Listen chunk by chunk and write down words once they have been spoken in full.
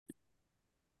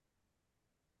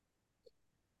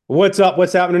What's up?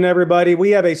 What's happening, everybody? We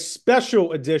have a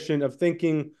special edition of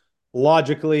Thinking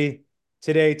Logically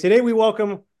today. Today, we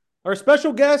welcome our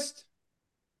special guest,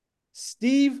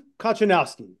 Steve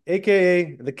Kochanowski,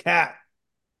 aka the Cat,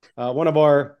 one of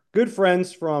our good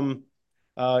friends from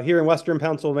here in Western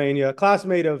Pennsylvania,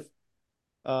 classmate of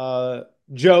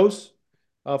Joe's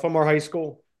from our high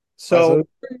school. Class So,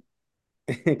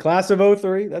 of class of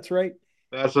 '03, that's right.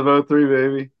 Class of '03,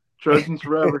 baby. Trojans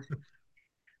forever.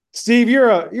 Steve, you're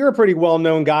a pretty well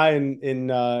known guy in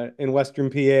Western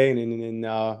PA and in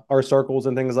our circles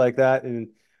and things like that.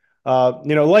 And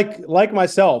like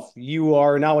myself, you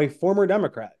are now a former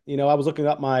Democrat. I was looking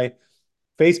up my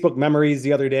Facebook memories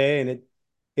the other day, and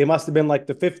it must have been like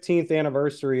the 15th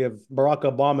anniversary of Barack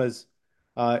Obama's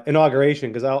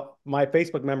inauguration because my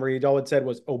Facebook memory all it said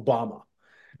was Obama,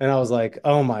 and I was like,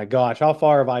 oh my gosh, how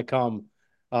far have I come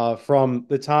from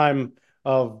the time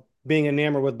of being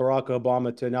enamored with Barack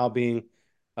Obama to now being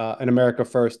an America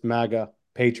First MAGA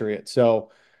patriot.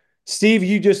 So, Steve,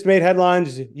 you just made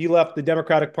headlines. You left the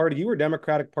Democratic Party. You were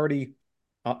Democratic Party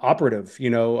operative,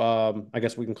 I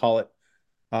guess we can call it,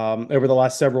 over the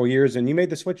last several years. And you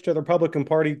made the switch to the Republican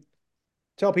Party.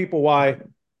 Tell people why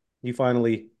you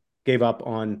finally gave up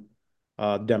on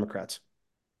Democrats.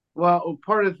 Well,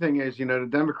 part of the thing is, the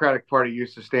Democratic Party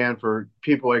used to stand for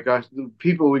people like us, the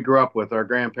people we grew up with, our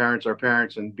grandparents, our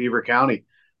parents in Beaver County.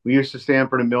 We used to stand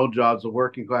for the mill jobs, the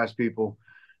working class people.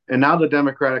 And now the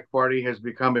Democratic Party has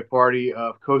become a party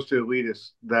of coastal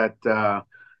elitists that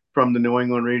from the New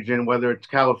England region, whether it's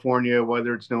California,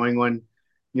 whether it's New England,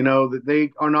 that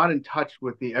they are not in touch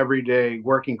with the everyday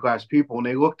working class people, and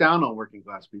they look down on working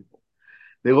class people.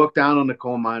 They look down on the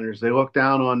coal miners. They look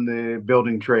down on the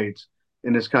building trades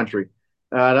in this country.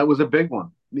 That was a big one.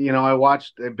 I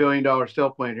watched $1 billion steel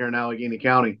plant here in Allegheny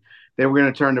County. They were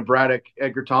going to turn the Braddock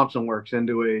Edgar Thompson Works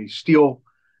into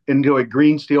a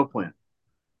green steel plant,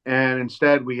 and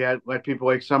instead we had let people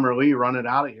like Summer Lee run it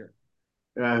out of here,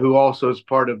 who also is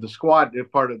part of the squad,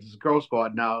 part of this girl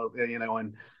squad now,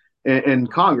 in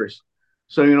Congress.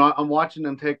 So, I'm watching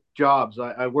them take jobs.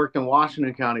 I worked in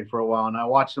Washington County for a while, and I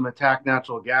watched them attack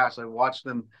natural gas. I watched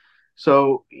them.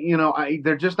 So,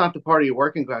 they're just not the party of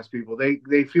working class people.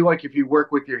 They feel like if you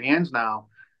work with your hands now,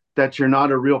 that you're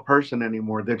not a real person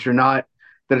anymore. That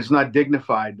it's not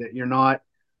dignified. That you're not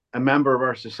a member of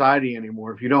our society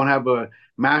anymore. If you don't have a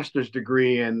master's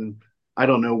degree in, I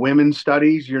don't know, women's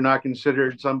studies, you're not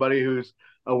considered somebody who's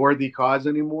a worthy cause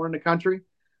anymore in the country.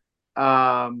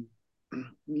 Um,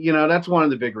 that's one of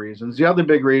the big reasons. The other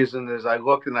big reason is I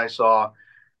looked and I saw,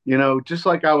 just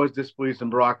like I was displeased in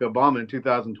Barack Obama in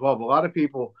 2012, a lot of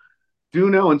people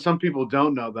do know, and some people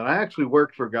don't know, that I actually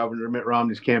worked for Governor Mitt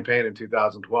Romney's campaign in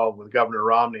 2012 with Governor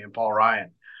Romney and Paul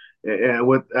Ryan,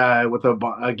 against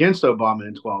Obama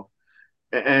in 12.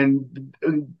 And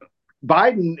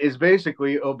Biden is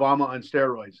basically Obama on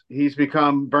steroids. He's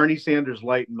become Bernie Sanders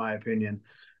light, in my opinion.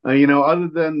 Other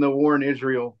than the war in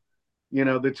Israel,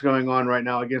 that's going on right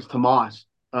now against Hamas,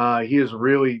 he has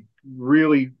really,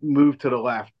 really moved to the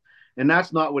left. And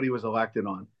that's not what he was elected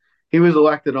on. He was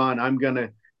elected on, I'm going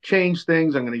to change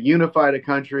things, I'm going to unify the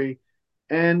country.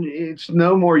 And it's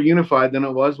no more unified than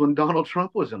it was when Donald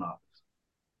Trump was in office.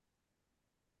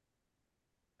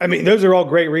 I mean, those are all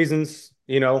great reasons,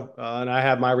 and I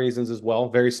have my reasons as well,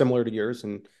 very similar to yours,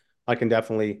 and I can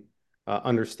definitely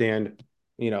understand,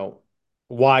 you know,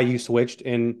 why you switched.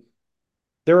 And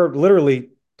there are literally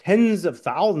tens of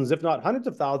thousands, if not hundreds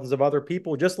of thousands of other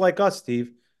people just like us,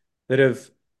 Steve, that have,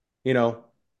 you know,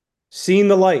 seen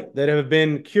the light, that have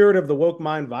been cured of the woke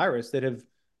mind virus, that have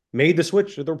made the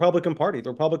switch to the Republican Party. The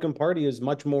Republican Party is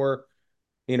much more,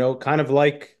 kind of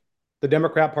like the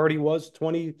Democrat Party was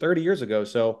 20, 30 years ago.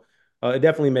 So it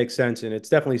definitely makes sense. And it's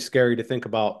definitely scary to think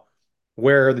about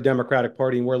where the Democratic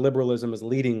Party and where liberalism is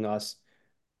leading us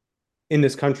in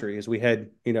this country as we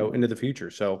head, into the future.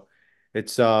 So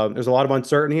it's there's a lot of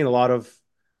uncertainty and a lot of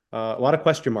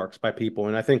question marks by people.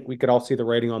 And I think we could all see the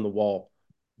writing on the wall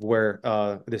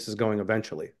where this is going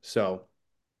eventually. So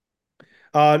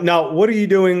now what are you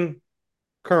doing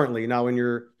currently? Now in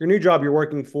your new job, you're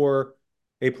working for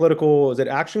a political, is it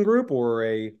action group or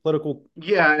a political?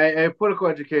 Yeah, a political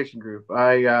education group.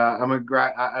 I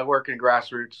work in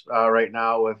grassroots right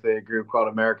now with a group called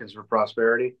Americans for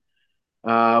Prosperity.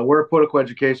 We're a political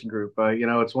education group.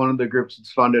 It's one of the groups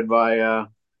that's funded by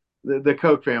the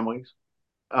Koch families.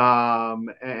 We're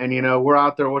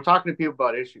out there. We're talking to people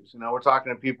about issues. We're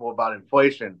talking to people about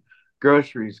inflation,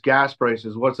 groceries, gas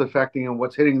prices, what's affecting them,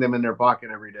 what's hitting them in their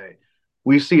pocket every day.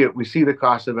 We see it. We see the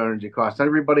cost of energy costs.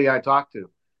 Everybody I talk to,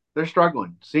 they're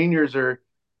struggling. Seniors are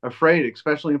afraid,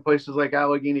 especially in places like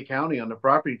Allegheny County, on the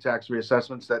property tax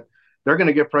reassessments that they're going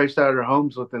to get priced out of their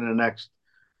homes within the next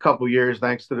couple years,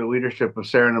 thanks to the leadership of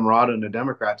Sarah Namrata and the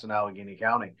Democrats in Allegheny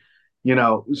County.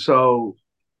 So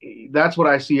that's what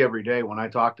I see every day when I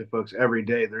talk to folks every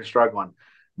day. They're struggling.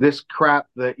 This crap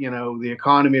that the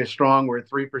economy is strong. We're at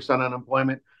 3%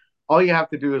 unemployment. All you have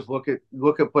to do is look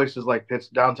at places like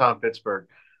downtown Pittsburgh.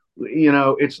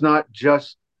 It's not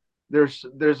just there's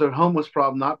a homeless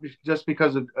problem, not just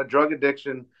because of a drug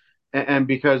addiction and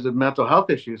because of mental health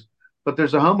issues, but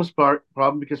there's a homeless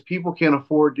problem because people can't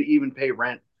afford to even pay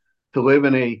rent to live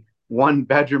in a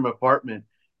one-bedroom apartment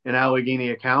in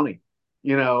Allegheny County.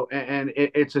 And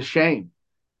it's a shame.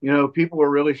 People are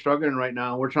really struggling right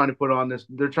now. We're trying to put on this.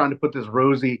 They're trying to put this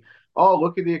rosy. Oh,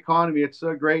 look at the economy. It's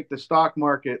so great. The stock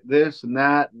market, this and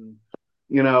that, and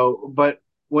But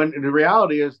when the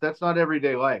reality is that's not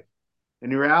everyday life.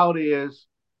 And the reality is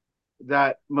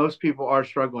that most people are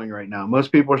struggling right now.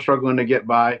 Most people are struggling to get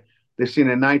by. They've seen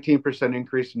a 19%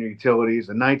 increase in their utilities,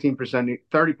 a 19%,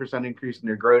 30% increase in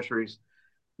their groceries.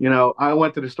 I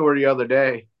went to the store the other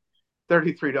day,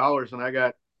 $33, and I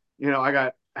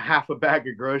got half a bag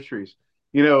of groceries.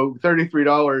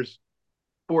 $33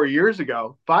 4 years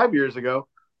ago, 5 years ago,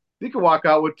 you could walk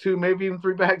out with two, maybe even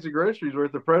three bags of groceries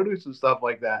worth of produce and stuff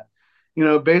like that.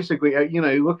 Basically,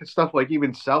 you look at stuff like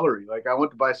even celery. Like I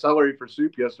went to buy celery for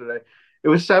soup yesterday. It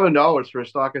was $7 for a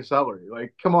stalk of celery.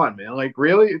 Like, come on, man. Like,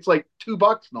 really? It's like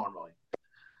 $2 normally.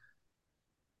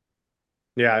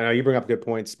 Yeah, I know you bring up good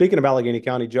points. Speaking of Allegheny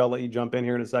County, Joe, I'll let you jump in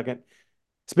here in a second.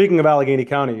 Speaking of Allegheny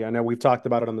County, I know we've talked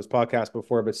about it on this podcast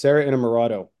before, but Sarah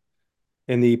Innamorato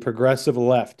and the progressive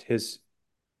left has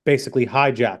basically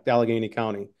hijacked Allegheny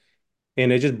County.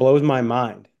 And it just blows my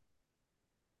mind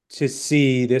to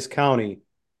see this county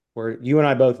where you and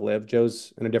I both live.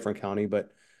 Joe's in a different county, but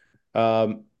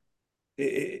um,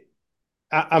 it,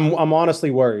 I'm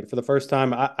honestly worried. For the first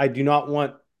time, I do not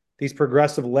want these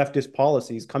progressive leftist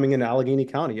policies coming into Allegheny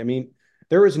County. I mean,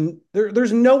 there's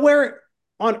nowhere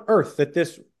on earth that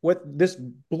this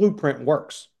blueprint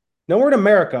works. Nowhere in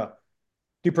America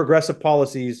do progressive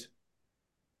policies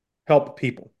help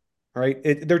people. All right,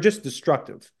 they're just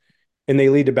destructive and they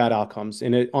lead to bad outcomes.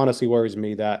 And it honestly worries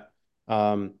me that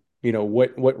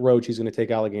what road she's going to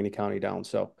take Allegheny County down.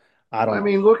 So I Well, don't I know.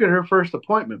 mean, look at her first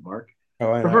appointment, Mark.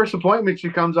 Oh, I Her know. first appointment, she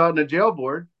comes out in a jail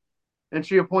board and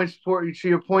she appoints.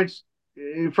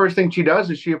 First thing she does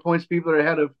is she appoints people that are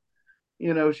head of.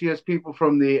 She has people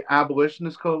from the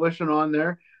abolitionist coalition on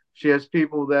there. She has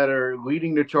people that are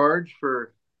leading the charge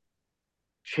for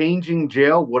changing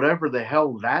jail, whatever the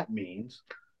hell that means.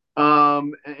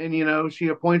 And she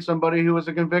appoints somebody who was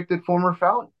a convicted former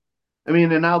felon. I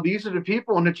mean, and now these are the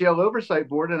people on the jail oversight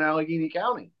board in Allegheny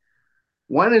County.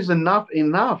 When is enough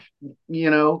enough?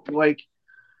 Like,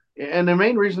 and the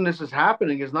main reason this is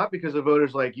happening is not because of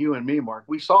voters like you and me, Mark.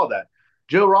 We saw that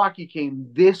Joe Rocky came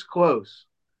this close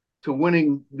to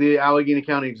winning the Allegheny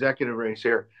County executive race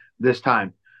here this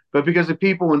time. But because the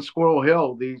people in Squirrel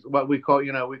Hill, these what we call,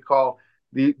 we call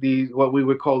the what we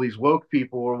would call these woke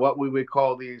people, or what we would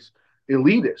call these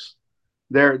elitists,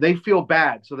 they feel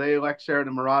bad, so they elect Sarah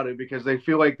Namorado because they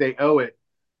feel like they owe it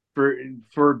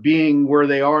for being where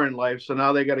they are in life. So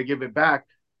now they got to give it back.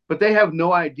 But they have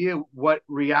no idea what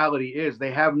reality is.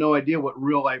 They have no idea what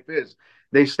real life is.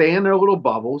 They stay in their little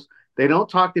bubbles. They don't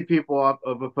talk to people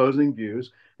of opposing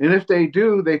views. And if they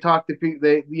do, they talk to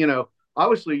people.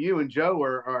 Obviously you and Joe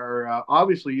are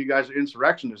obviously you guys are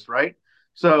insurrectionists, right?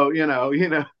 So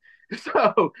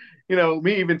so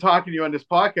me even talking to you on this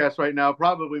podcast right now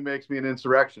probably makes me an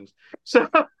insurrectionist. So,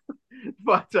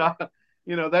 but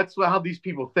that's how these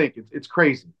people think. It's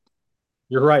crazy.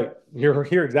 You're right.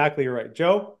 You're exactly right,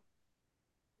 Joe.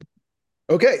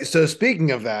 Okay, so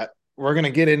speaking of that, we're gonna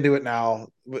get into it now.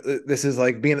 This is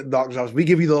like being at the doctor's office. We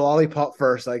give you the lollipop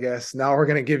first, I guess. Now we're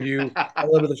gonna give you a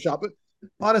little bit of the shot. But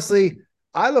honestly,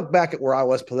 I look back at where I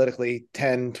was politically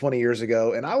 10, 20 years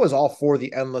ago, and I was all for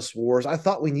the endless wars. I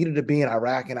thought we needed to be in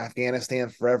Iraq and Afghanistan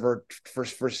forever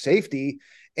for safety.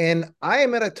 And I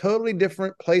am at a totally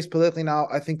different place politically now.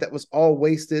 I think that was all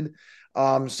wasted.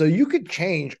 So you could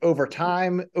change over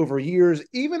time, over years,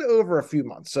 even over a few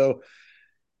months. So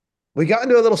we got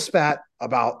into a little spat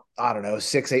about, I don't know,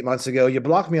 6, 8 months ago. You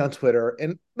blocked me on Twitter,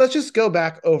 and let's just go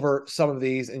back over some of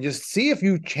these and just see if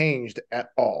you changed at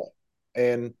all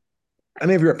and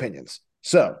any of your opinions.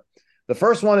 So the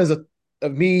first one is of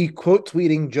me quote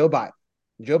tweeting Joe Biden.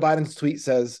 Joe Biden's tweet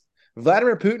says,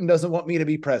 Vladimir Putin doesn't want me to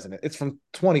be president. It's from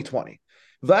 2020.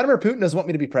 Vladimir Putin doesn't want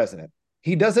me to be president.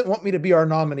 He doesn't want me to be our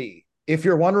nominee. If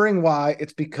you're wondering why,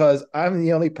 it's because I'm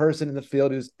the only person in the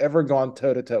field who's ever gone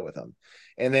toe to toe with him.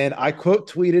 And then I quote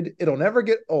tweeted, it'll never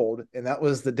get old. And that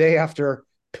was the day after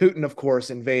Putin, of course,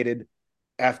 invaded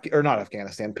or not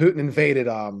Afghanistan, Putin invaded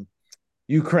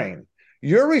Ukraine.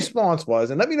 Your response was,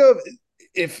 and let me know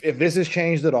if this has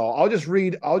changed at all. I'll just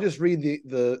read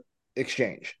the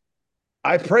exchange.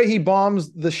 I pray he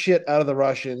bombs the shit out of the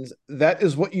Russians. That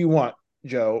is what you want,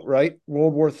 Joe, right?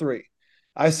 World War III.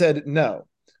 I said, no.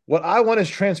 What I want is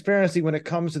transparency when it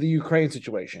comes to the Ukraine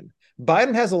situation.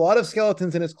 Biden has a lot of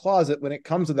skeletons in his closet when it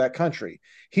comes to that country.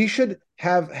 He should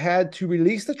have had to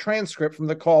release the transcript from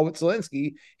the call with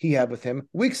Zelensky he had with him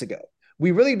weeks ago.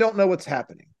 We really don't know what's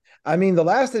happening. I mean, the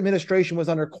last administration was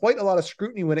under quite a lot of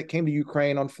scrutiny when it came to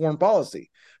Ukraine on foreign policy.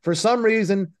 For some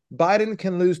reason, Biden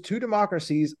can lose 2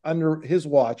 democracies under his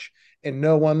watch, and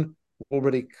no one will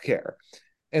really care.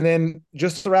 And then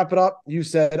just to wrap it up, you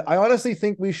said, I honestly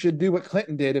think we should do what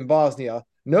Clinton did in Bosnia.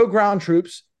 No ground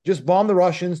troops, just bomb the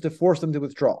Russians to force them to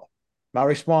withdraw. My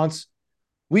response,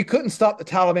 we couldn't stop the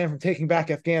Taliban from taking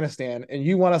back Afghanistan, and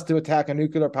you want us to attack a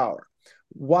nuclear power.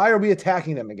 Why are we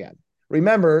attacking them again?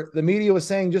 Remember, the media was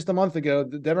saying just a month ago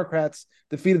the Democrats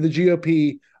defeated the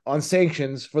GOP on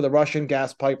sanctions for the Russian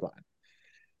gas pipeline.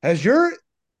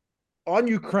 On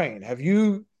Ukraine, have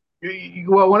you?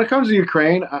 Well, when it comes to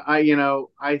Ukraine,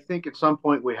 I think at some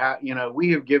point we have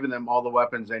given them all the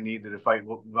weapons they need to fight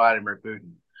Vladimir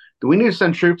Putin. Do we need to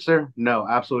send troops there? No,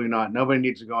 absolutely not. Nobody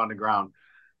needs to go on the ground.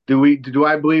 Do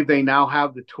I believe they now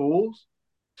have the tools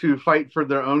to fight for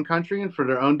their own country and for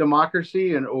their own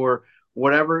democracy or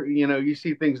whatever? You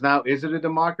see things now. Is it a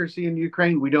democracy in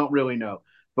Ukraine? We don't really know.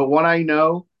 But what I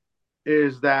know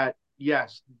is that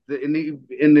yes, we're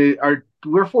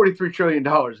 $43 trillion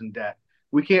in debt.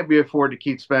 We can't be afford to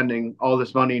keep spending all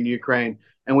this money in Ukraine,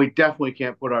 and we definitely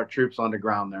can't put our troops on the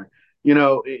ground there.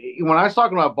 When I was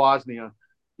talking about Bosnia,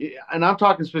 and I'm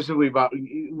talking specifically about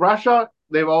Russia,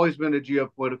 they've always been a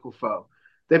geopolitical foe.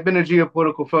 They've been a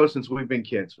geopolitical foe since we've been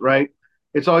kids, right?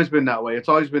 It's always been that way. It's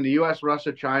always been the U.S.,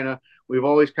 Russia, China. We've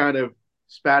always kind of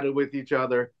spatted with each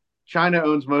other. China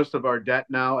owns most of our debt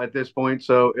now at this point,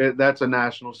 so that's a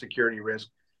national security risk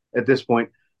at this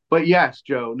point. But yes,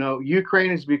 Joe, no,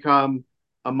 Ukraine has become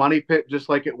a money pit just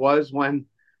like it was when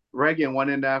Reagan went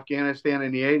into Afghanistan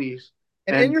in the 80s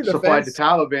and supplied the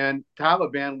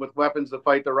Taliban with weapons to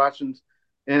fight the Russians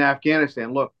in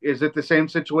Afghanistan. Look, is it the same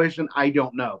situation? I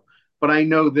don't know. But I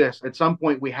know this. At some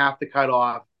point, we have to cut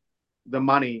off the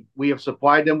money. We have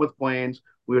supplied them with planes.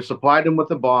 We have supplied them with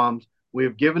the bombs. We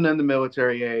have given them the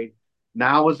military aid.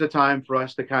 Now is the time for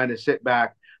us to kind of sit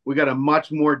back. We got a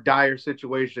much more dire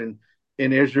situation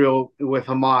in Israel with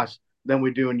Hamas than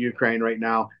we do in Ukraine right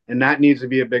now. And that needs to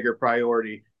be a bigger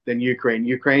priority than Ukraine.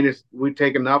 We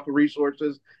take enough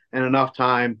resources and enough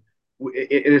time.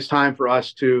 It is time for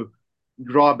us to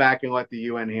draw back and let the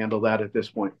UN handle that at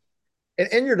this point. And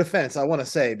in your defense, I want to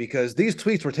say, because these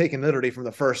tweets were taken literally from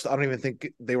the first, I don't even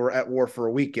think they were at war for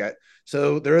a week yet.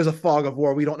 So there is a fog of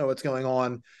war. We don't know what's going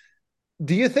on.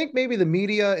 Do you think maybe the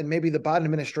media and maybe the Biden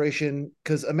administration,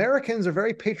 because Americans are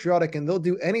very patriotic and they'll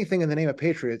do anything in the name of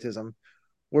patriotism,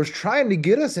 was trying to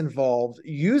get us involved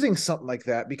using something like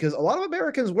that? Because a lot of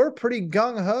Americans were pretty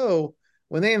gung-ho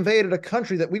when they invaded a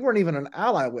country that we weren't even an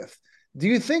ally with. Do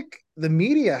you think the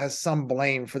media has some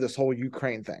blame for this whole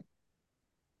Ukraine thing?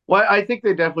 Well, I think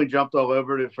they definitely jumped all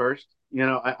over it at first.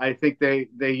 I think they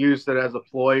used it as a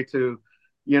ploy to,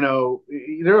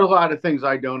 there are a lot of things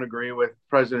I don't agree with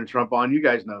President Trump on. You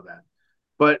guys know that.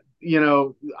 But,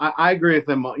 I agree with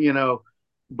them,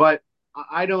 but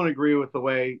I don't agree with the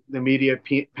way the media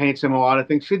paints him a lot of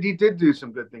things. He did do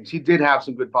some good things. He did have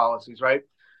some good policies, right?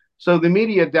 So the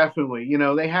media definitely,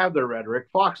 they have their rhetoric.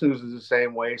 Fox News is the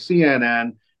same way.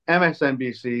 CNN,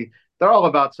 MSNBC, they're all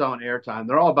about selling airtime.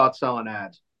 They're all about selling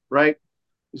ads, right?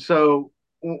 So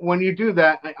when you do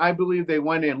that, I believe they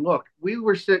went in. Look, we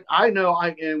were sick.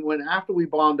 After we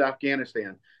bombed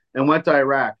Afghanistan and went to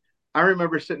Iraq, I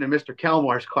remember sitting in Mr.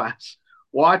 Kelmar's class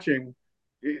watching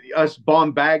us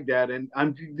bomb Baghdad, and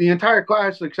the entire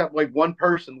class except like one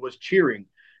person was cheering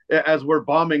as we're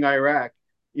bombing Iraq,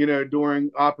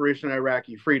 during Operation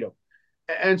Iraqi Freedom.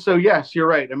 And so, yes, you're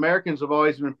right. Americans have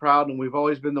always been proud, and we've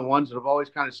always been the ones that have always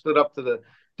kind of stood up to the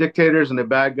dictators and the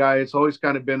bad guys. It's always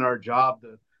kind of been our job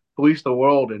to police the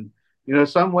world. And,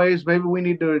 some ways maybe we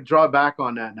need to draw back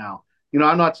on that now.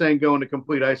 I'm not saying go into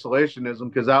complete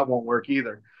isolationism because that won't work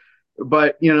either.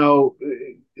 But,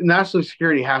 national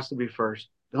security has to be first.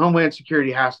 The Homeland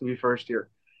Security has to be first here.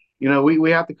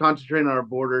 We have to concentrate on our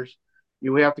borders.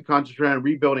 We have to concentrate on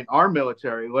rebuilding our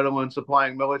military, let alone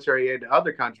supplying military aid to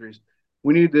other countries.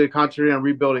 We need to concentrate on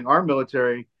rebuilding our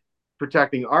military,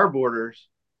 protecting our borders,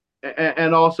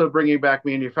 and also bringing back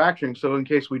manufacturing. So in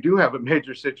case we do have a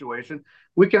major situation,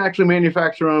 we can actually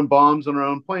manufacture our own bombs and our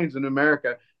own planes in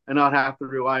America and not have to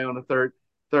rely on a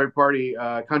third party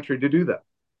country to do that.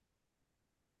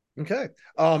 Okay.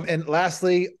 And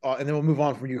lastly, and then we'll move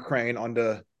on from Ukraine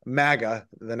onto MAGA,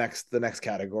 the next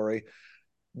category.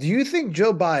 Do you think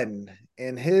Joe Biden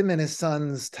and him and his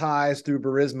son's ties through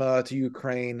Burisma to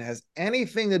Ukraine has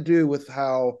anything to do with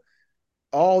how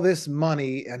all this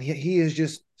money, and he is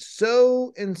just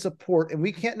so in support, and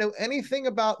we can't know anything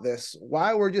about this,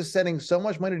 why we're just sending so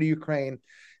much money to Ukraine?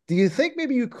 Do you think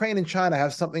maybe Ukraine and China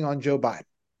have something on Joe Biden?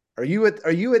 Are you at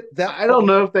that I don't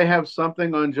know if they have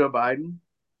something on Joe Biden,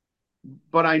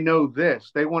 but I know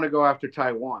this: they want to go after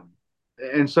Taiwan,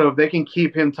 and so if they can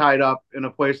keep him tied up in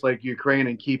a place like Ukraine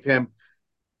and keep him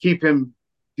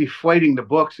deflating the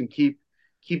books and keep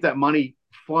that money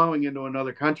flowing into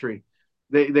another country,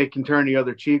 they can turn the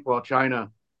other cheek while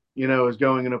China, is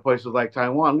going into places like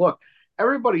Taiwan. Look,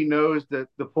 everybody knows that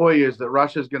the ploy is that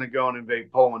Russia is going to go and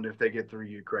invade Poland if they get through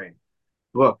Ukraine.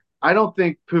 Look, I don't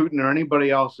think Putin or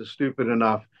anybody else is stupid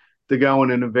enough to go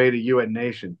in and invade a UN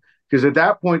nation. Because at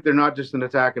that point, they're not just an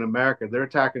attack in America, they're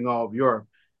attacking all of Europe.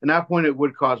 And at that point, it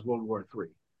would cause World War III.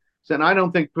 So, and I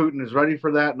don't think Putin is ready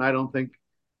for that. And I don't think,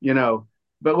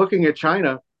 but looking at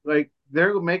China, like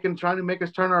they're trying to make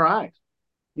us turn our eyes.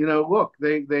 Look,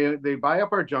 they buy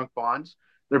up our junk bonds.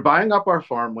 They're buying up our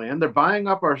farmland. They're buying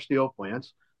up our steel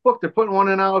plants. Look, they're putting one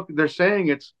in they're saying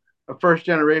it's a first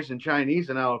generation Chinese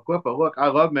in Aliquippa. Look, I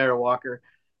love Mayor Walker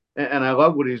and I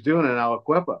love what he's doing in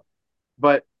Aliquippa.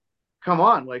 But come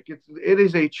on, like it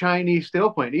is a Chinese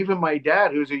steel plant. Even my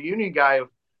dad, who's a union guy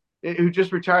who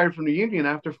just retired from the union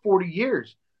after 40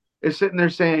 years, is sitting there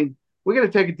saying, we got to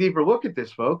take a deeper look at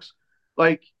this, folks.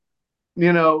 Like,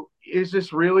 is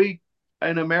this really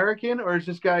an American, or is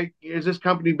this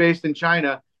company based in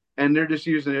China and they're just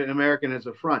using an American as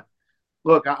a front?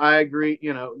 Look, I agree.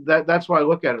 That's why I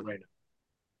look at it right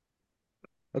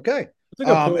now. Okay. That's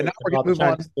a good point and now we're going to move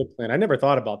on. Steel plant. I never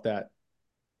thought about that,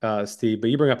 Steve,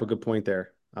 but you bring up a good point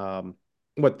there. That's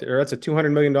a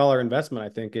 $200 million investment, I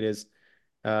think it is,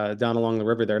 down along the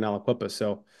river there in Aliquippa.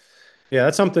 So, yeah,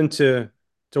 that's something to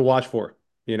watch for,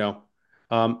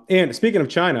 And speaking of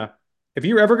China, if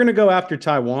you're ever going to go after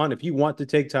Taiwan, if you want to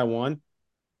take Taiwan,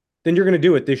 then you're going to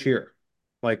do it this year.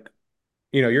 Like,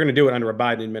 you're going to do it under a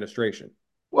Biden administration.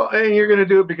 Well, and you're going to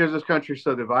do it because this country's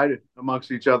so divided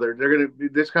amongst each other. They're going to be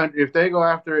this country. If they go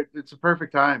after it, it's a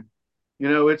perfect time.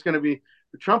 It's going to be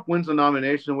Trump wins the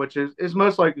nomination, which is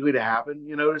most likely to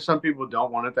happen. Some people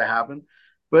don't want it to happen,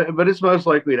 but it's most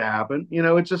likely to happen.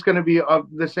 It's just going to be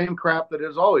the same crap that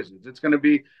it always is. It's going to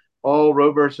be all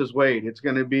Roe versus Wade. There's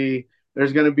going to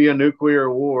be a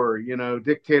nuclear war,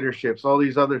 dictatorships, all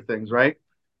these other things, right?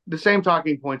 The same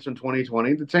talking points in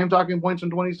 2020, the same talking points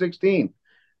in 2016.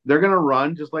 They're going to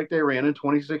run just like they ran in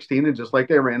 2016 and just like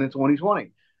they ran in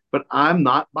 2020. But I'm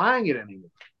not buying it anymore.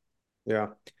 Yeah.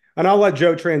 And I'll let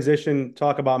Joe transition,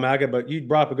 talk about MAGA, but you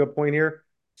brought up a good point here.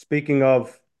 Speaking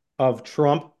of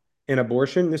Trump and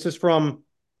abortion, this is from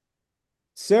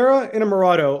Sarah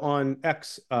Innamorato on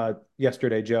X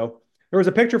yesterday, Joe. There was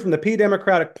a picture from the P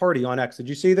Democratic Party on X. Did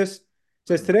you see this? It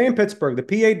says, today in Pittsburgh, the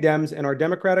PA Dems and our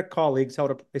Democratic colleagues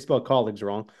they spelled colleagues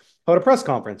wrong, held a press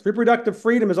conference. Reproductive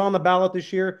freedom is on the ballot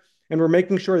this year, and we're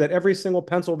making sure that every single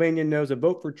Pennsylvanian knows a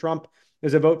vote for Trump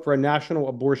is a vote for a national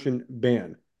abortion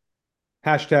ban.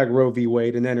 Hashtag Roe v.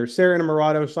 Wade. And then there's Sarah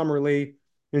Innamorato, Summer Lee,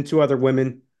 and two other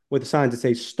women with signs that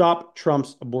say, stop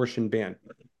Trump's abortion ban.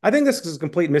 I think this is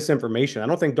complete misinformation. I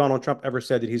don't think Donald Trump ever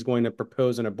said that he's going to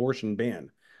propose an abortion ban.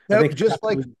 Nope, I think just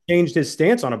like he changed his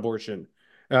stance on abortion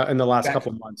in the last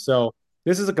couple of months. So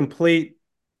this is a complete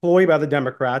ploy by the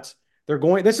Democrats.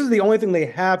 This is the only thing they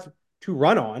have to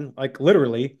run on, like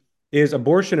literally, is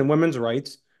abortion and women's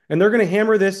rights. And they're going to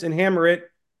hammer this and hammer it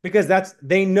because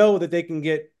they know that they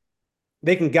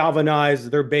can galvanize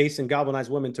their base and galvanize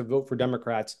women to vote for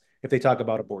Democrats if they talk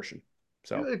about abortion.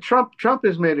 So Trump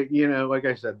has made it, like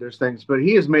I said, there's things, but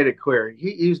he has made it clear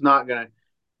he's not going to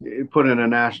put in a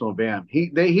national ban.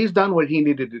 He's done what he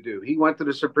needed to do. He went to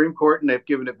the Supreme Court and they've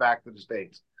given it back to the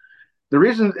states. The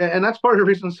reason, and that's part of the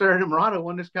reason Sarah Innamorato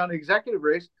won this county executive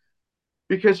race,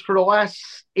 because for the last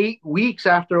 8 weeks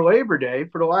after Labor Day,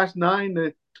 for the last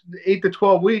 8 to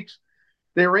 12 weeks,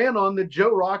 they ran on that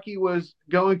Joe Rockey was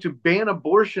going to ban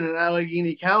abortion in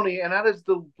Allegheny County, and that is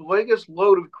the biggest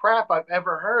load of crap I've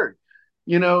ever heard.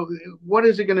 What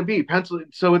is it going to be?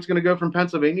 So it's going to go from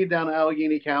Pennsylvania down to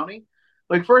Allegheny County?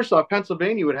 Like, first off,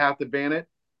 Pennsylvania would have to ban it,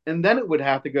 and then it would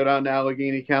have to go down to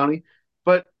Allegheny County.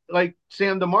 But like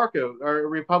Sam DeMarco, our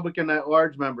Republican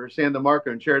at-large member, Sam DeMarco,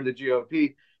 and chair of the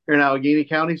GOP here in Allegheny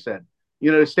County, said,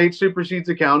 the state supersedes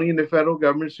the county and the federal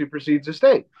government supersedes the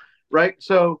state, right?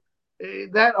 So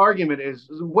that argument is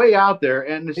way out there.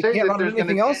 And to They say can't that run there's going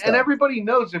anything to, else and though. everybody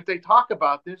knows if they talk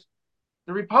about this,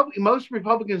 most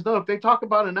Republicans know if they talk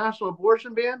about a national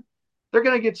abortion ban, they're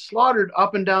going to get slaughtered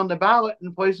up and down the ballot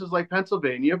in places like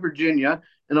Pennsylvania, Virginia,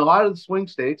 and a lot of the swing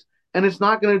states. And it's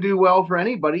not going to do well for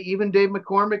anybody, even Dave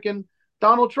McCormick and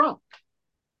Donald Trump.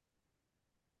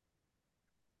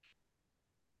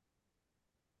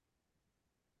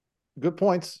 Good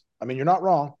points. I mean, you're not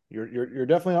wrong. You're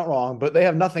definitely not wrong. But they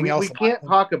have nothing We else. can't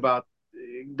talk about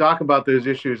those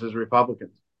issues as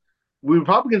Republicans. We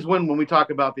Republicans win when we talk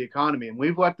about the economy, and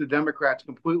we've let the Democrats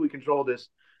completely control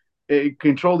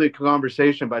the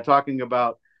conversation by talking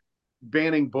about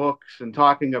banning books and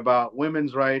talking about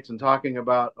women's rights and talking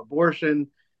about abortion,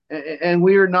 and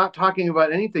we are not talking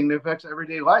about anything that affects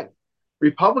everyday life.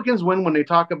 Republicans win when they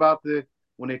talk about the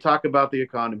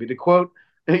economy. To quote,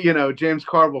 James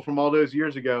Carville from all those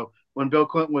years ago when Bill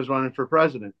Clinton was running for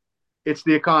president, "It's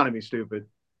the economy, stupid."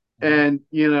 And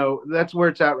that's where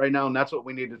it's at right now, and that's what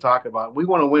we need to talk about. We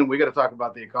want to win. We got to talk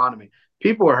about the economy.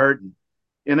 People are hurting,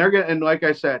 and they're getting. And like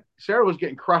I said, Sarah was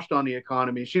getting crushed on the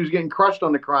economy. She was getting crushed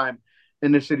on the crime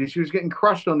in the city. She was getting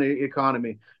crushed on the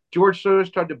economy. George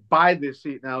Soros tried to buy this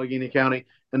seat in Allegheny County,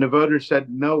 and the voters said,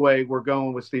 "No way, we're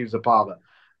going with Steve Zapala."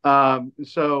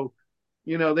 So,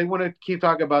 they want to keep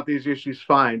talking about these issues,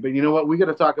 fine. But you know what? We got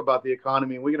to talk about the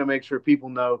economy, and we got to make sure people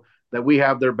know that we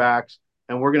have their backs,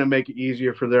 and we're going to make it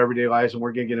easier for their everyday lives, and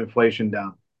we're going to get inflation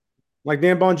down. Like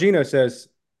Dan Bongino says,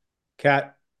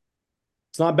 Cat,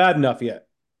 it's not bad enough yet.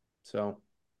 So, all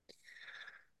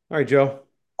right, Joe.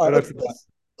 All right,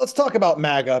 let's talk about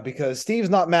MAGA because Steve's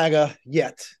not MAGA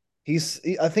yet.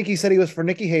 I think he said he was for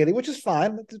Nikki Haley, which is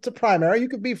fine. It's a primary. You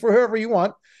could be for whoever you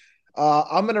want.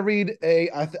 I'm going to read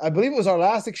I believe it was our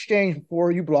last exchange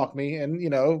before you blocked me,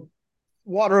 and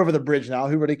water over the bridge now.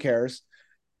 Who really cares?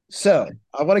 So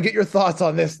I want to get your thoughts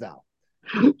on this now.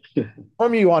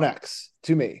 From you on X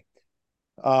to me.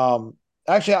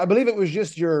 Actually, I believe it was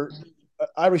just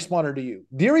I responded to you.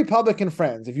 Dear Republican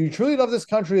friends, if you truly love this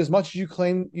country as much as you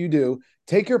claim you do,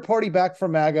 take your party back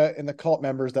from MAGA and the cult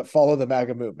members that follow the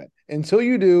MAGA movement. Until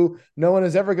you do, no one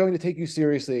is ever going to take you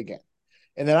seriously again.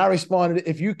 And then I responded,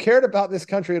 if you cared about this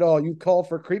country at all, you called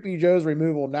for Creepy Joe's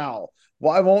removal now.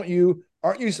 Why won't you?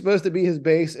 Aren't you supposed to be his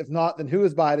base? If not, then who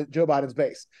is Joe Biden's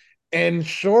base? And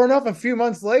sure enough, a few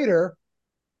months later,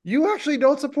 you actually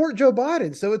don't support Joe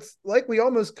Biden. So it's like we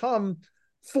almost come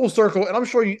full circle. And I'm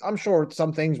sure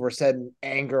some things were said in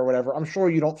anger or whatever. I'm sure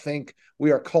you don't think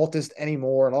we are cultist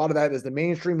anymore. And a lot of that is the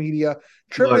mainstream media.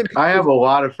 Look, I have a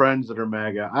lot of friends that are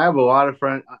MAGA. I have a lot of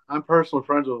friends. I'm personal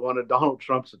friends with one of Donald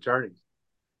Trump's attorneys.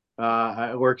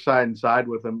 I work side and side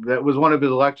with him. That was one of his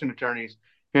election attorneys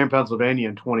here in Pennsylvania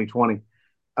in 2020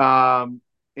 and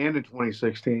in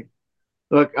 2016.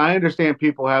 Look, I understand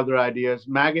people have their ideas.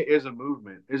 MAGA is a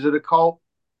movement. Is it a cult?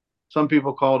 Some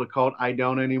people call it a cult. I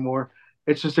don't anymore.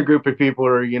 It's just a group of people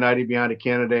who are united behind a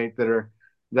candidate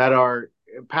that are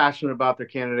passionate about their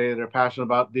candidate, that are passionate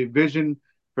about the vision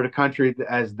for the country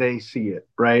as they see it,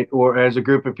 right? Or as a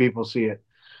group of people see it.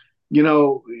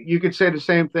 You could say the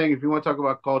same thing if you want to talk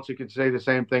about cults. You could say the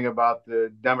same thing about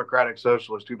the Democratic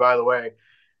Socialists, who, by the way,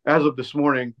 as of this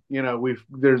morning,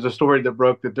 there's a story that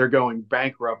broke that they're going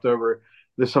bankrupt over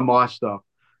this Hamas stuff.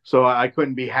 So I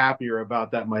couldn't be happier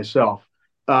about that myself.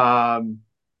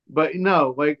 But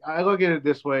no, like I look at it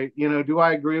this way, do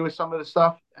I agree with some of the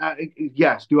stuff?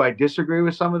 Yes. Do I disagree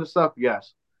with some of the stuff?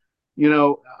 Yes.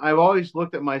 I've always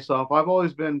looked at myself. I've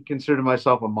always been considered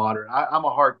myself a moderate. I'm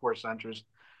a hardcore centrist.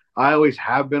 I always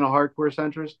have been a hardcore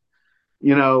centrist.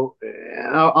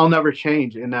 I'll never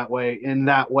change in that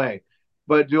way.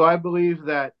 But do I believe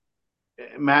that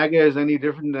MAGA is any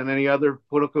different than any other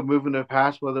political movement of the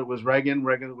past, whether it was Reagan,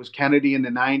 it was Kennedy in the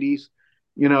 90s,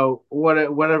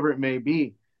 whatever it may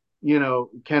be,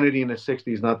 Kennedy in the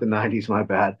 60s, not the 90s, my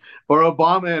bad, or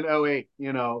Obama in 08,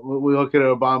 we look at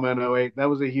Obama in 08, that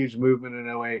was a huge movement in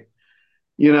 08,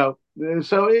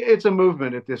 so it's a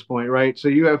movement at this point, right? So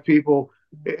you have people,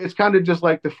 it's kind of just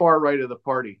like the far right of the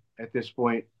party at this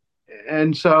point.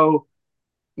 And so,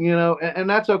 and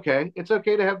that's okay. It's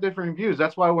okay to have different views.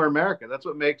 That's why we're America. That's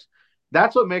what makes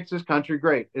this country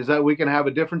great, is that we can have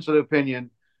a difference of opinion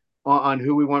on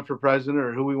who we want for president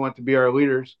or who we want to be our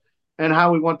leaders and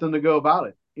how we want them to go about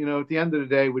it. At the end of the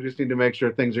day, we just need to make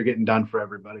sure things are getting done for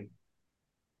everybody.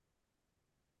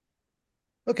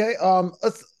 Okay.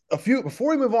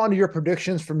 Before we move on to your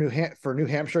predictions for New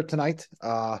Hampshire tonight,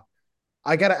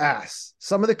 I got to ask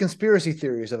some of the conspiracy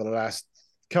theories over the last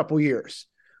couple years.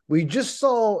 We just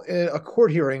saw a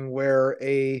court hearing where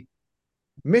a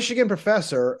Michigan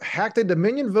professor hacked a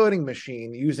Dominion voting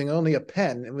machine using only a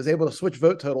pen and was able to switch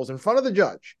vote totals in front of the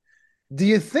judge. Do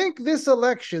you think this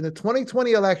election, the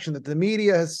 2020 election that the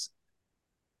media has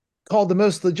called the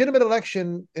most legitimate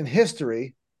election in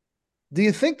history, do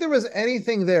you think there was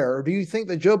anything there, or do you think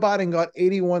that Joe Biden got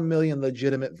 81 million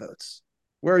legitimate votes?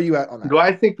 Where are you at on that? Do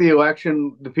I think the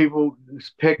election, the people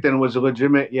picked and was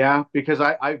legitimate? Yeah, because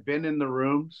I've been in the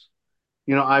rooms.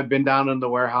 I've been down in the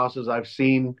warehouses. I've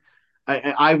seen.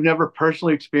 I've never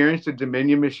personally experienced a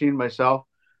Dominion machine myself,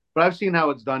 but I've seen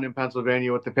how it's done in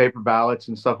Pennsylvania with the paper ballots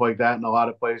and stuff like that in a lot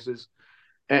of places.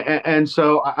 And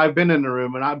so I've been in the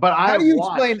room, but I How do have you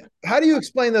watched. explain? How do you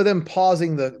explain though them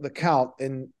pausing the count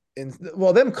in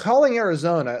well them calling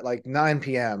Arizona at like 9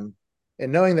 p.m.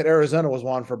 and knowing that Arizona was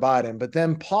one for Biden, but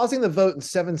then pausing the vote in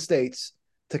 7 states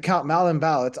to count mail-in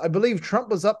ballots. I believe Trump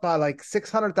was up by like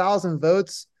 600,000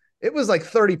 votes. It was like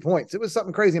 30 points. It was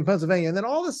something crazy in Pennsylvania, and then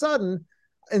all of a sudden,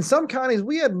 in some counties,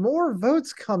 we had more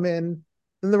votes come in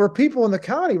than there were people in the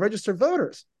county registered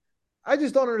voters. I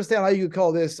just don't understand how you could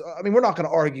call this. I mean, we're not going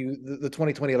to argue the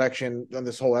 2020 election on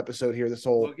this whole episode here, this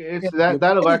whole Look, it's interview. that I just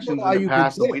don't know election's how in the you could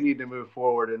past, and say we it. need to move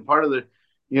forward. And part of the,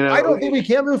 I don't think we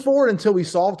can move forward until we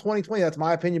solve 2020. That's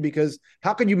my opinion, because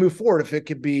how can you move forward if it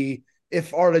could be,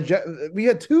 if our we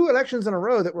had 2 elections in a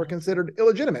row that were considered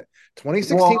illegitimate.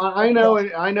 2016. Well, I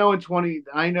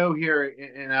know here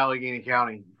in Allegheny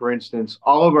County, for instance,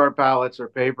 all of our ballots are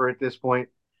paper at this point,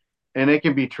 and they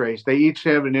can be traced. They each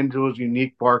have an individual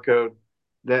unique barcode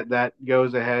that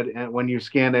goes ahead, and when you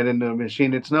scan it into a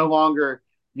machine, it's no longer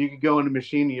you can go in the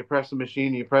machine, you press the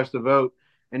machine, you press the vote,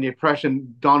 and you're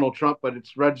pressing Donald Trump, but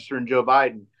it's registering Joe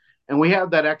Biden. And we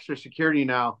have that extra security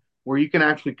now where you can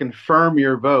actually confirm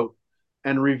your vote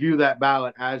and review that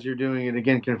ballot as you're doing it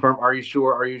again. Confirm, are you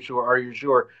sure? Are you sure? Are you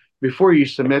sure? Before you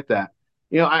submit that.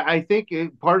 I think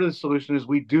part of the solution is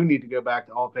we do need to go back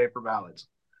to all paper ballots.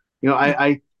 You know, I,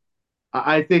 I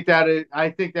I think that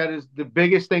is the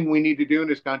biggest thing we need to do in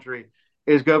this country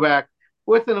is go back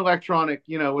with an electronic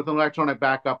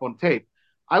backup on tape.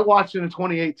 I watched it in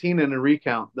 2018 in a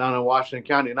recount down in Washington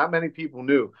County. Not many people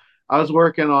knew. I was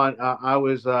working on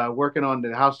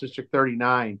the House District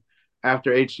 39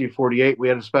 after HG 48. We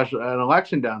had an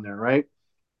election down there, right?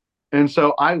 And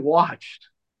so I watched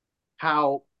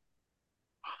how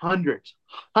hundreds,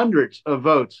 hundreds of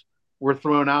votes were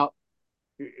thrown out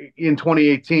in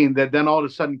 2018 that then all of a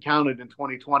sudden counted in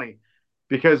 2020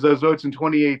 because those votes in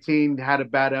 2018 had a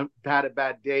bad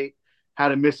date,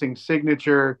 had a missing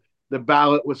signature, the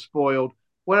ballot was spoiled,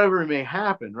 whatever it may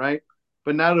happen, right?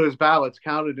 But now those ballots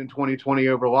counted in 2020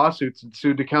 over lawsuits and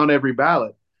sued to count every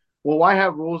ballot. Well, why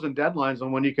have rules and deadlines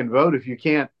on when you can vote if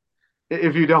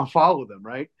you don't follow them,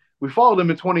 right? We followed them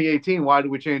in 2018. Why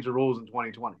did we change the rules in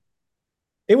 2020?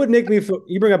 It would make me feel,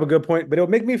 you bring up a good point, but it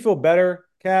would make me feel better,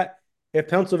 Kat, if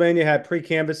Pennsylvania had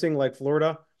pre-canvassing like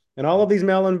Florida and all of these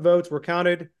mail-in votes were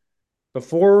counted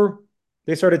before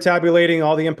they started tabulating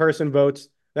all the in-person votes.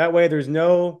 That way there's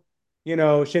no,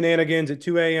 shenanigans at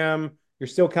 2 a.m. You're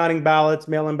still counting ballots,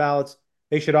 mail-in ballots.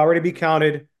 They should already be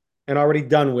counted and already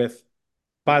done with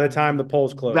by the time the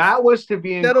polls close. That was to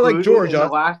be Instead of like included in the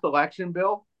Georgia, last election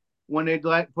bill when they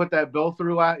put that bill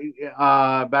through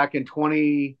back in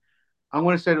 20. I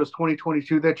want to say it was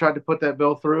 2022. They tried to put that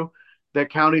bill through that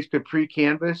counties could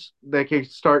pre-canvass. They could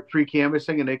start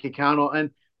pre-canvassing and they could count on.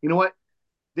 And you know what?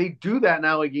 They do that in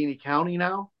Allegheny County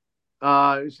now.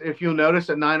 If you'll notice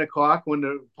at 9 o'clock when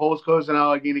the polls close in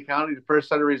Allegheny County, the first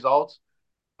set of results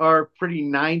are pretty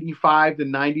 95 to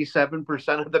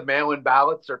 97% of the mail-in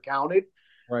ballots are counted.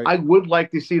 Right. I would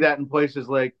like to see that in places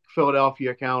like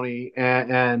Philadelphia County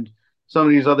and some of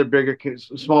these other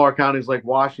smaller counties like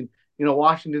Washington.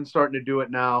 Washington's starting to do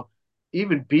it now.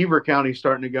 Even Beaver County's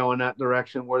starting to go in that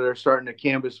direction where they're starting to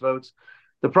canvass votes.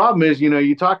 The problem is,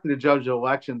 you talk to the judge of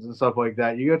elections and stuff like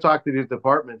that. You go talk to these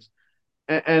departments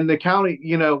and the county,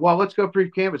 well, let's go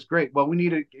pre-canvass. Great. Well, we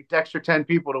need an extra 10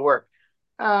 people to work.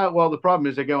 Well, the problem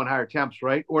is they go and hire temps,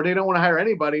 right? Or they don't want to hire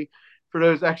anybody for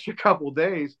those extra couple of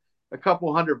days, a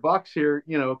couple $100 here,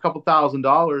 a couple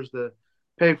 $1,000 to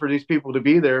pay for these people to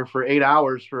be there for 8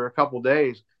 hours for a couple of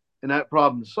days, and that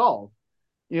problem's solved.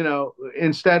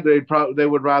 Instead they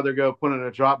would rather go put in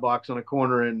a drop box on a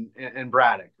corner in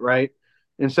Braddock, right?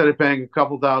 Instead of paying a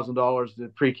couple $1,000 to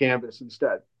pre-canvass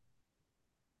instead.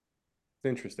 It's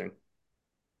interesting.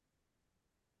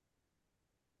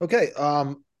 okay.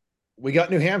 We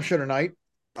got New Hampshire tonight.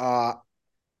 I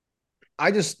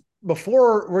just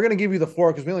before we're gonna give you the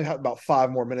floor because we only have about 5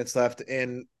 more minutes left.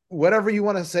 And whatever you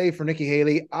want to say for Nikki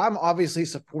Haley, I'm obviously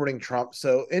supporting Trump.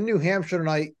 So in New Hampshire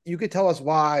tonight, you could tell us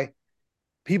why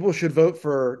people should vote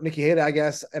for Nikki Haley, I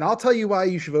guess, and I'll tell you why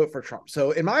you should vote for Trump.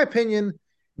 So in my opinion,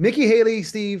 Nikki Haley,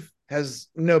 Steve, has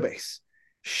no base.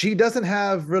 She doesn't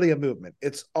have really a movement.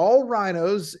 It's all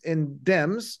rhinos and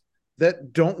Dems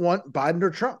that don't want Biden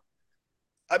or Trump.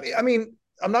 I mean,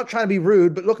 I'm not trying to be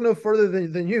rude, but look no further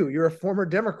than you. You're a former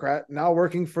Democrat now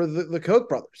working for the Koch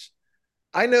brothers.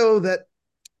 I know that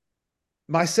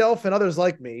myself and others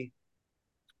like me,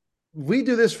 we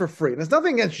do this for free. And there's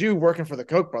nothing against you working for the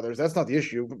Koch brothers. That's not the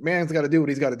issue. Man's got to do what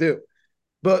he's got to do.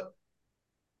 But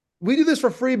we do this for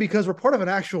free because we're part of an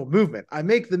actual movement. I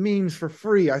make the memes for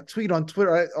free. I tweet on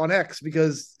Twitter, on X,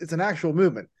 because it's an actual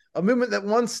movement, a movement that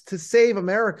wants to save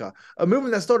America, a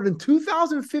movement that started in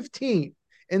 2015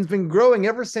 and has been growing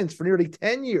ever since for nearly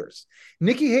 10 years.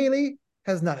 Nikki Haley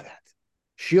has none of that.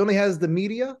 She only has the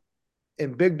media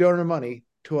and big donor money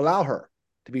to allow her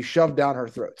to be shoved down her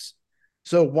throats.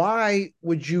 So why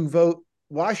would you vote?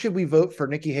 Why should we vote for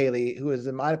Nikki Haley, who is,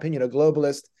 in my opinion, a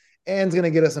globalist and is going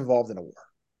to get us involved in a war?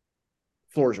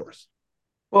 Floor is yours.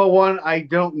 Well, one, I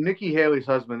don't. Nikki Haley's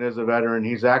husband is a veteran.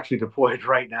 He's actually deployed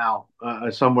right now,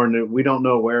 somewhere new. We don't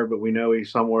know where, but we know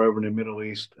he's somewhere over in the Middle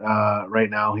East right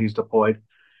now. He's deployed.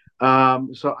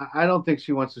 So I don't think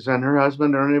she wants to send her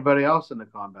husband or anybody else into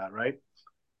combat, right?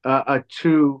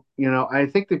 Two, I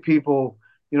think that people,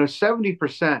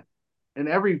 70%, in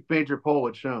every major poll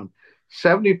it's shown,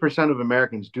 70% of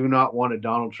Americans do not want a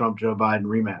Donald Trump, Joe Biden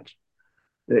rematch.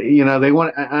 They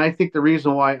want, and I think the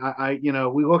reason why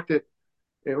we looked at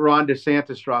Ron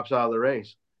DeSantis drops out of the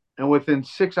race, and within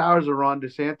 6 hours of Ron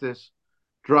DeSantis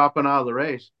dropping out of the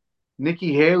race,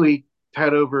 Nikki Haley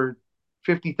had over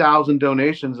 50,000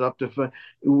 donations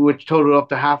which totaled up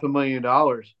to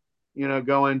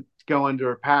 $500,000, going to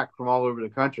her PAC from all over the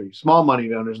country. Small money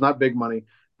donors, not big money,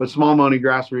 but small money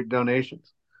grassroots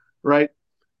donations, right?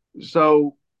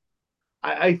 So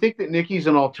I think that Nikki's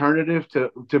an alternative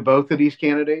to both of these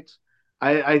candidates.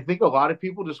 I think a lot of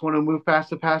people just want to move past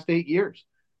the past 8 years.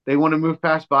 They want to move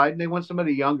past Biden. They want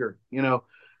somebody younger.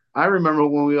 I remember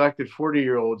when we elected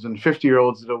 40-year-olds and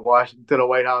 50-year-olds to the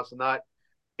White House, and not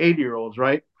 80-year-olds,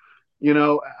 right?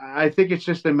 I think it's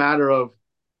just a matter of,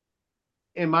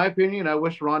 in my opinion, I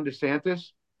wish Ron DeSantis,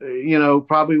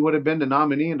 probably would have been the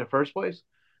nominee in the first place.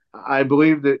 I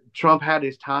believe that Trump had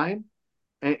his time,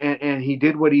 and he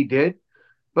did what he did.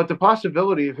 But the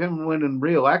possibility of him winning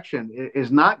re-election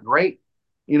is not great.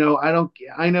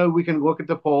 I know we can look at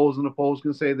the polls, and the polls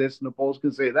can say this and the polls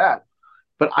can say that,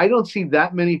 but I don't see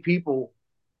that many people,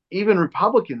 even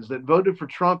Republicans that voted for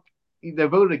Trump, that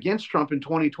voted against Trump in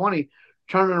 2020,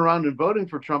 turning around and voting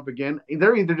for Trump again.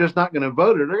 They're either just not going to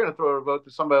vote, or they're going to throw a vote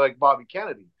to somebody like Bobby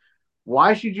Kennedy.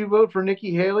 Why should you vote for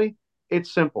Nikki Haley?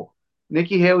 It's simple.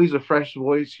 Nikki Haley's a fresh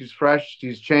voice. She's fresh.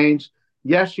 She's changed.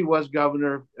 Yes, she was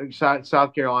governor of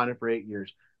South Carolina for 8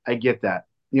 years. I get that.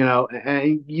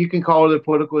 And you can call her the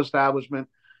political establishment,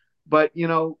 but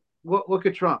look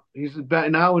at Trump. He's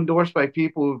been now endorsed by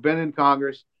people who've been in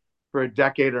Congress for a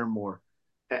decade or more.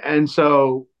 And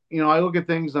so, I look at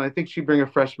things and I think she'd bring a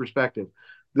fresh perspective.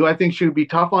 Do I think she would be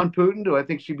tough on Putin? Do I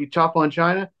think she'd be tough on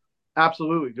China?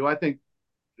 Absolutely. Do I think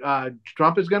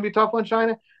Trump is going to be tough on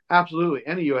China? Absolutely.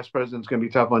 Any U.S. president is going to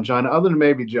be tough on China, other than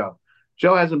maybe Joe.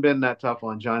 Joe hasn't been that tough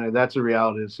on China. That's a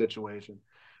reality of the situation.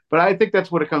 But I think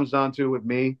that's what it comes down to with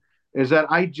me, is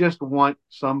that I just want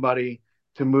somebody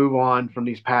to move on from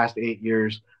these past 8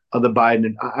 years of the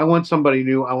Biden. I want somebody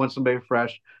new. I want somebody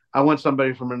fresh. I want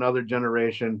somebody from another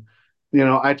generation.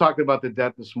 I talked about the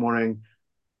debt this morning.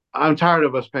 I'm tired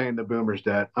of us paying the boomers'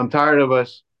 debt. I'm tired of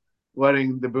us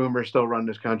letting the boomers still run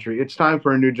this country. It's time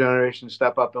for a new generation to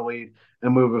step up and lead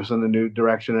and move us in the new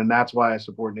direction. And that's why I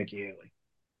support Nikki Haley.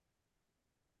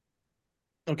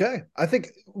 Okay. I think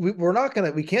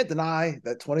we can't deny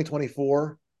that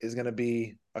 2024 is going to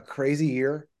be a crazy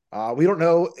year. We don't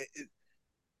know.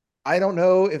 I don't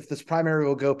know if this primary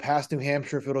will go past New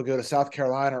Hampshire, if it'll go to South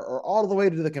Carolina or all the way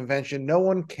to the convention. No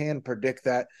one can predict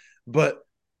that, but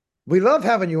we love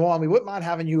having you on. We wouldn't mind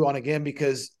having you on again,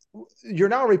 because you're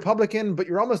now a Republican, but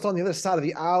you're almost on the other side of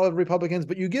the aisle of Republicans,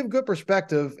 but you give good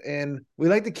perspective, and we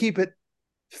like to keep it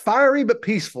fiery but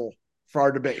peaceful for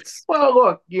our debates. Well,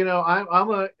 look,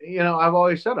 I've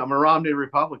always said I'm a Romney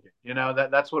Republican.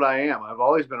 That's what I am. I've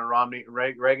always been a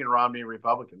Reagan Romney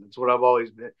Republican. That's what I've always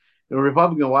been.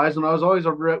 Republican wise, and I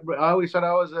always said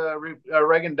I was a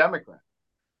Reagan Democrat.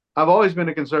 I've always been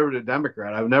a conservative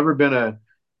Democrat. I've never been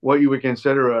what you would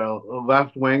consider a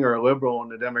left wing or a liberal in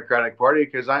the Democratic Party,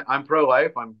 because I'm pro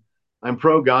life. I'm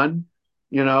pro gun,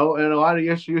 and a lot of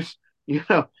issues,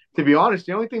 to be honest,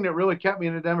 the only thing that really kept me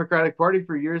in the Democratic Party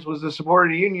for years was the support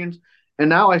of the unions. And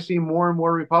now I see more and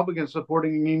more Republicans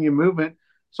supporting the union movement.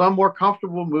 So I'm more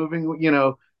comfortable moving,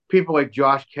 people like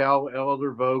Josh Kell,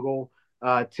 Elder Vogel,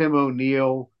 Tim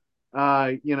O'Neill,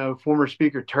 former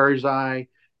Speaker Turzai,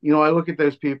 I look at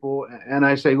those people and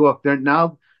I say, look, they're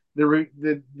now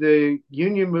the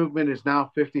union movement is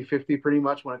now 50-50 pretty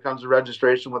much when it comes to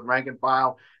registration with rank and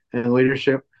file and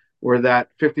leadership, where that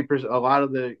 50%, a lot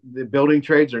of the building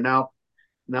trades are now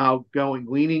going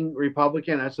leaning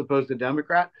Republican as opposed to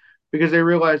Democrat because they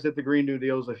realize that the Green New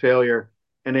Deal is a failure,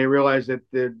 and they realize that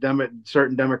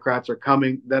certain Democrats are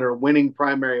coming that are winning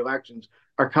primary elections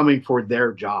are coming for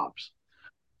their jobs.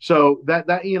 So that's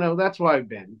what I've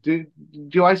been.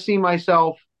 Do I see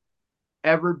myself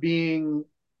ever being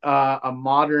a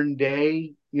modern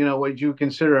day, what you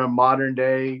consider a modern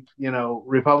day,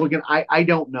 Republican? I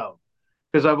don't know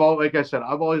because like I said,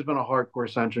 I've always been a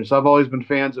hardcore centrist. I've always been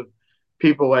fans of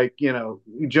people like Joe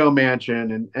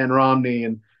Manchin and Romney,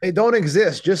 and They don't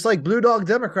exist. Just like Blue Dog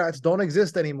Democrats don't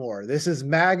exist anymore. This is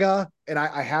MAGA. And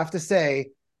I have to say,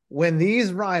 when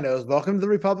these rhinos, welcome to the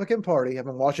Republican Party, I've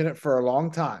been watching it for a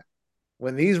long time.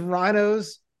 When these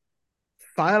rhinos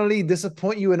finally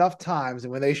disappoint you enough times,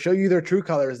 and when they show you their true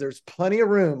colors, there's plenty of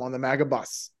room on the MAGA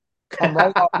bus. Come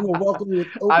right out. We will welcome you with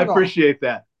open I arms. appreciate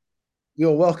that. We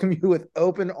will welcome you with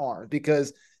open arms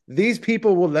because these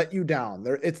people will let you down.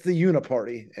 It's the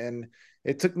uniparty. And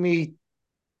it took me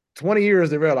 20 years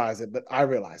to realize it, but I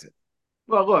realize it.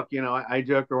 Well, look, I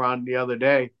joked around the other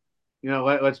day.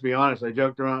 Let's be honest. I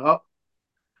joked around. Oh,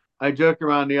 I joked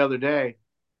around the other day.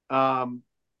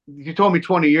 You told me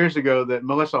 20 years ago that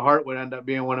Melissa Hart would end up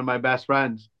being one of my best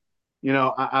friends.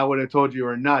 I would have told you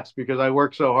were nuts because I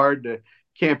worked so hard to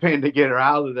campaign to get her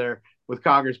out of there with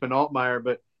Congressman Altmaier.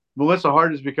 But Melissa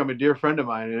Hart has become a dear friend of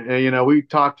mine. And we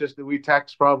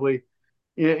text probably.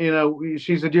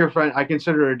 She's a dear friend. I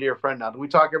consider her a dear friend now. Do we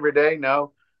talk every day?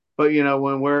 No. But,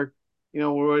 when we're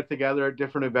together at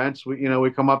different events,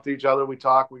 we come up to each other, we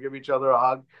talk, we give each other a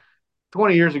hug.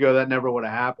 20 years ago, that never would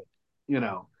have happened,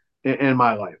 in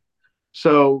my life.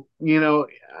 So,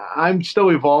 I'm still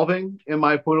evolving in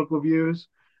my political views,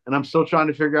 and I'm still trying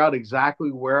to figure out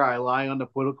exactly where I lie on the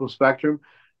political spectrum.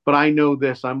 But I know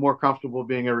this: I'm more comfortable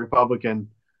being a Republican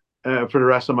for the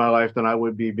rest of my life than I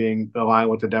would be being aligned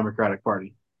with the Democratic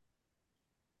Party.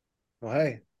 Well,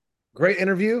 hey, great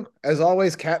interview as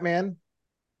always, Catman.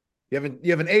 You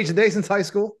haven't aged a day since high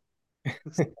school.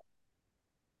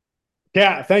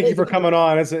 Yeah, thank you for coming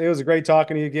on. It was a great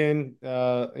talking to you again.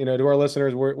 To our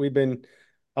listeners, we've been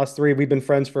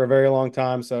friends for a very long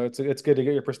time, so it's good to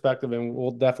get your perspective, and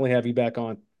we'll definitely have you back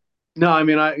on. No, I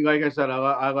mean, like I said,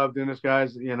 I love doing this,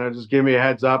 guys. Just give me a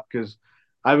heads up because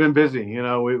I've been busy.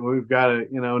 We've got to,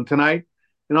 and tonight,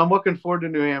 I'm looking forward to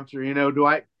New Hampshire.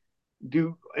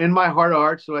 Do in my heart of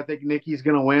hearts, do I think Nikki's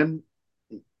going to win?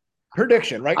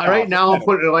 Prediction right now. Right now, I'm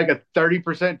putting like a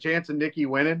 30% chance of Nikki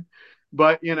winning,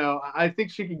 but I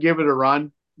think she could give it a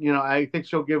run. I think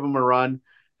she'll give him a run,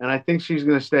 and I think she's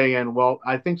going to stay in. Well,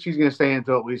 I think she's going to stay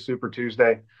until at least Super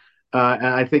Tuesday, and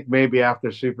I think maybe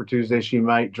after Super Tuesday she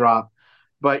might drop.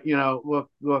 But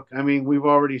look. I mean, we've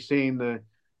already seen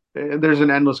there's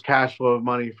an endless cash flow of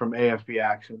money from AFB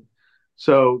action.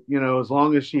 So as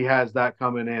long as she has that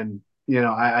coming in,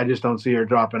 I just don't see her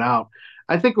dropping out.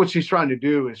 I think what she's trying to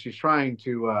do is she's trying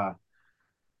to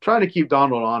keep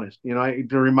Donald honest, to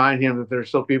remind him that there's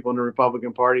still people in the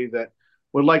Republican Party that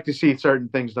would like to see certain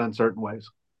things done certain ways.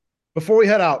 Before we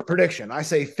head out, prediction. I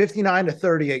say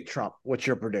 59-38 Trump. What's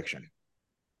your prediction?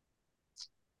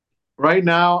 Right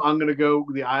now, I'm going to go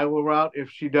the Iowa route.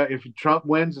 If Trump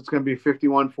wins, it's going to be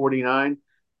 51-49.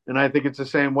 And I think it's the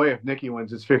same way. If Nikki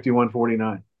wins, it's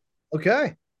 51-49.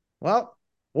 Okay. Well,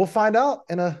 we'll find out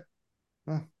in a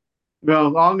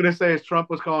No, all I'm going to say is Trump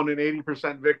was calling an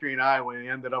 80% victory in Iowa, and he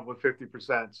ended up with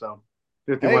 50%. So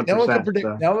 51%. Hey,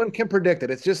 no one can predict it.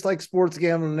 It's just like sports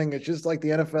gambling. It's just like the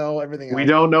NFL, everything else. We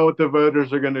don't know what the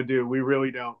voters are going to do. We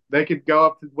really don't. They could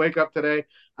wake up today.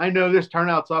 I know this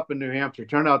turnout's up in New Hampshire.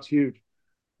 Turnout's huge.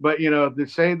 But, to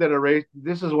say that a race,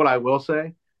 this is what I will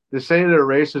say, to say that a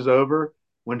race is over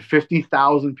when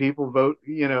 50,000 people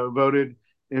voted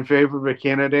in favor of a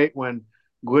candidate, when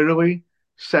literally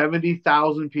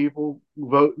 70,000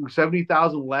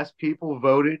 less people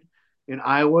voted in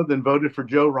Iowa than voted for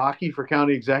Joe Rockey for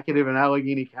county executive in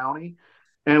Allegheny County.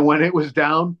 And when it was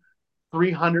down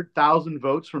 300,000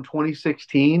 votes from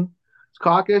 2016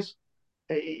 caucus,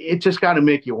 it just got to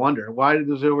make you wonder, why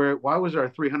was there a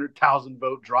 300,000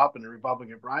 vote drop in the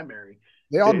Republican primary?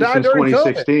 They all died during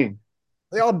 2016. COVID.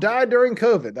 They all died during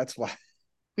COVID. That's why.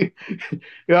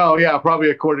 Oh yeah, probably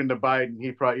according to Biden,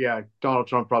 Donald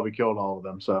Trump probably killed all of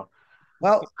them. So,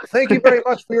 well, thank you very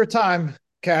much for your time,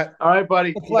 Cat. All right,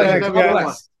 buddy. Pleasure.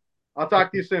 I'll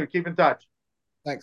talk to you soon. Keep in touch.